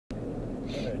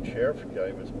sheriff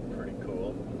guy was pretty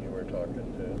cool. You were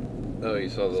talking to. Oh, you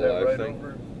saw the Is that live right thing?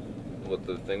 over? What,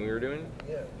 the thing we were doing?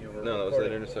 Yeah, you were. No, that was that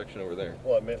recording. intersection over there.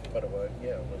 Well, I meant, but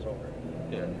yeah, it was over.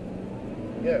 Yeah.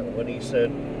 Yeah, when he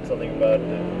said something about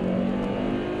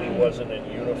that he wasn't in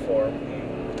uniform.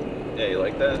 Yeah, you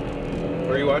like that?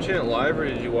 Were you watching it live or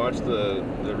did you watch the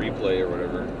replay or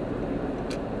whatever?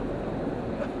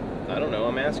 I don't know.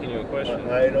 I'm asking you a question.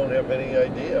 I don't have any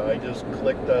idea. I just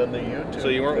clicked on the YouTube. So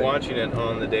you weren't thing. watching it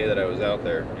on the day that I was out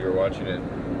there. You were watching it,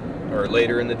 or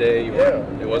later in the day. You Yeah.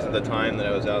 It wasn't the time that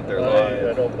I was out there live.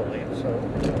 I don't believe so.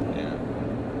 Yeah.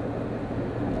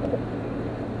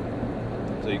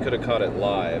 So you could have caught it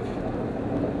live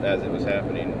as it was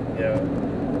happening. Yeah.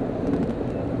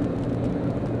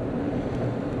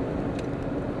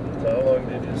 So how long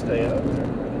did you stay out there?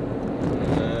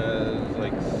 It was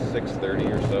like 6:30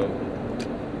 or so.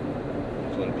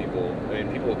 That's when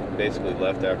people basically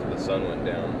left after the sun went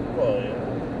down, Well,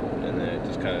 yeah. and then it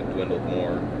just kind of dwindled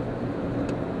more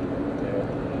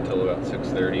Yeah. until about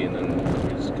 6:30, and then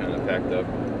we just kind of packed up.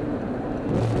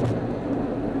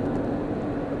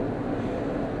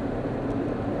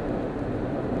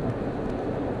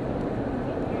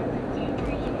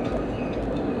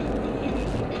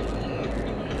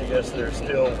 I guess there's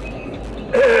still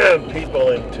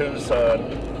people in Tucson.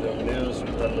 The news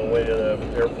on the way to the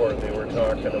airport, they were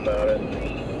talking about it.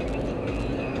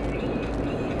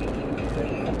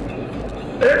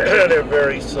 They're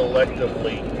very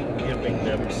selectively giving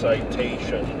them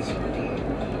citations.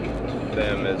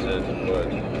 Them as in what?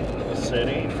 The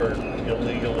city for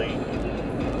illegally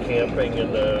camping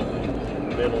in the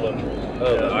middle of.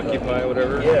 Oh, the Occupy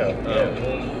whatever? Yeah, Oh,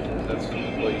 yeah. That's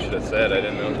what you should have said. I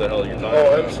didn't know what the hell you're talking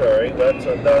Oh, about. I'm sorry.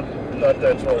 Thought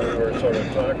that's what we were sort of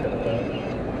talking about.